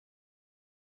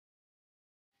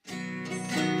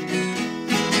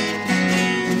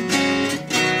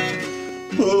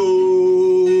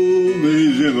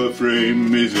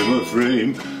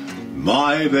Zimmerframe,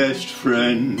 my best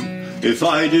friend. If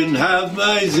I didn't have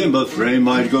my Zimmerframe,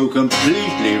 I'd go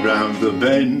completely round the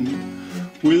bend.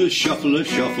 With a shuffle, a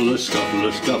shuffle, a scuffle,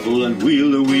 a scuffle, and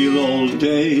wheel a wheel all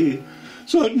day.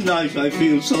 So at night I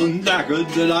feel so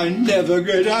knackered that I never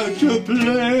get out to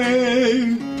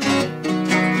play.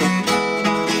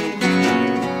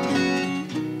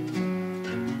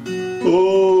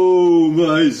 Oh,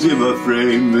 my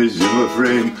Zimmerframe,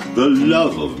 the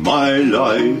love of my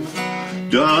life,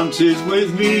 dances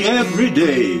with me every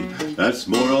day, that's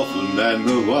more often than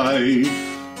the wife.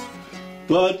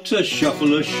 But a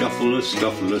shuffle, a shuffle, a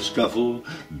scuffle, a scuffle,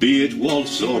 be it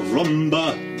waltz or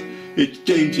rumba, its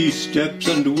dainty steps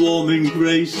and warming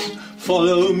grace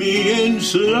follow me in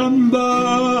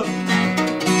slumber.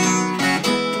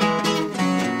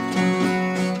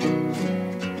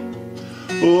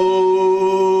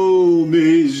 Oh,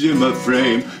 me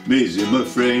Zimmerframe,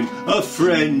 a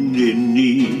friend in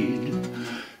need.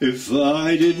 If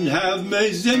I didn't have me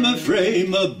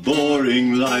Zimmerframe, a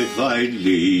boring life I'd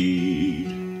lead.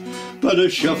 But a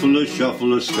shuffle, a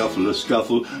shuffle, a scuffle, a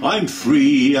scuffle, I'm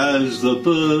free as the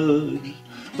bird.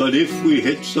 But if we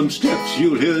hit some steps,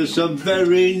 you'll hear some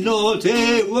very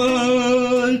naughty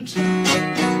words.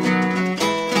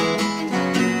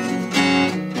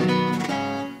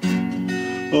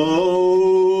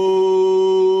 Oh,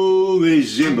 me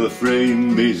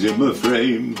Zimmerframe,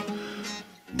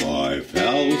 my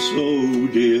pal so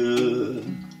dear.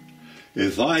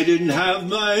 If I didn't have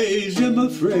my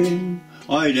Zimmerframe,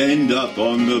 I'd end up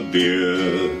on the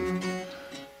beer.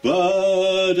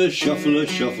 But a shuffle, a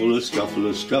shuffle, a scuffle,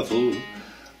 a scuffle,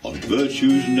 on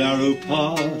virtue's narrow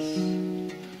path,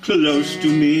 close to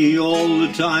me all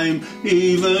the time,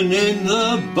 even in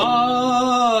the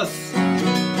bath.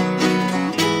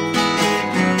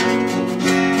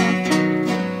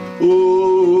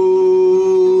 Oh,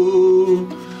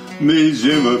 me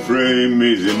Zimmerframe,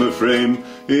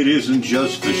 it isn't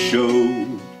just a show.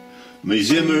 Me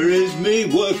Zimmer is me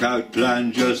workout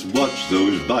plan, just watch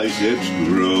those biceps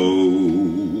grow.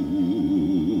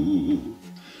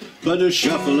 But a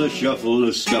shuffle, a shuffle,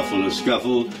 a scuffle, a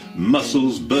scuffle,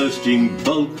 muscles bursting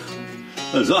bulk.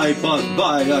 As I pass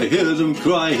by, I hear them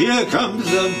cry, here comes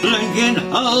the blinking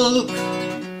Hulk.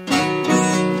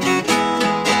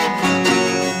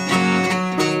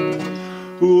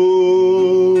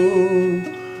 Oh,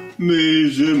 me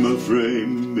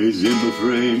Zimmerframe,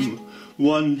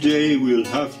 one day we'll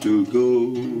have to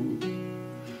go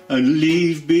and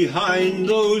leave behind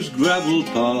those gravel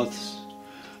paths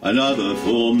and other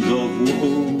forms of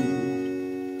woe.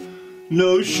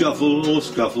 No shuffle or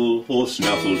scuffle or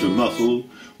snuffle to muffle,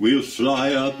 we'll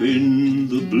fly up in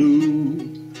the blue.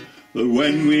 But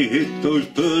when we hit those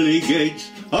pearly gates,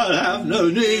 I'll have no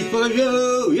need for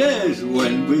you. Yes,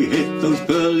 when we hit those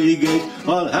pearly gates,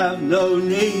 I'll have no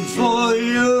need for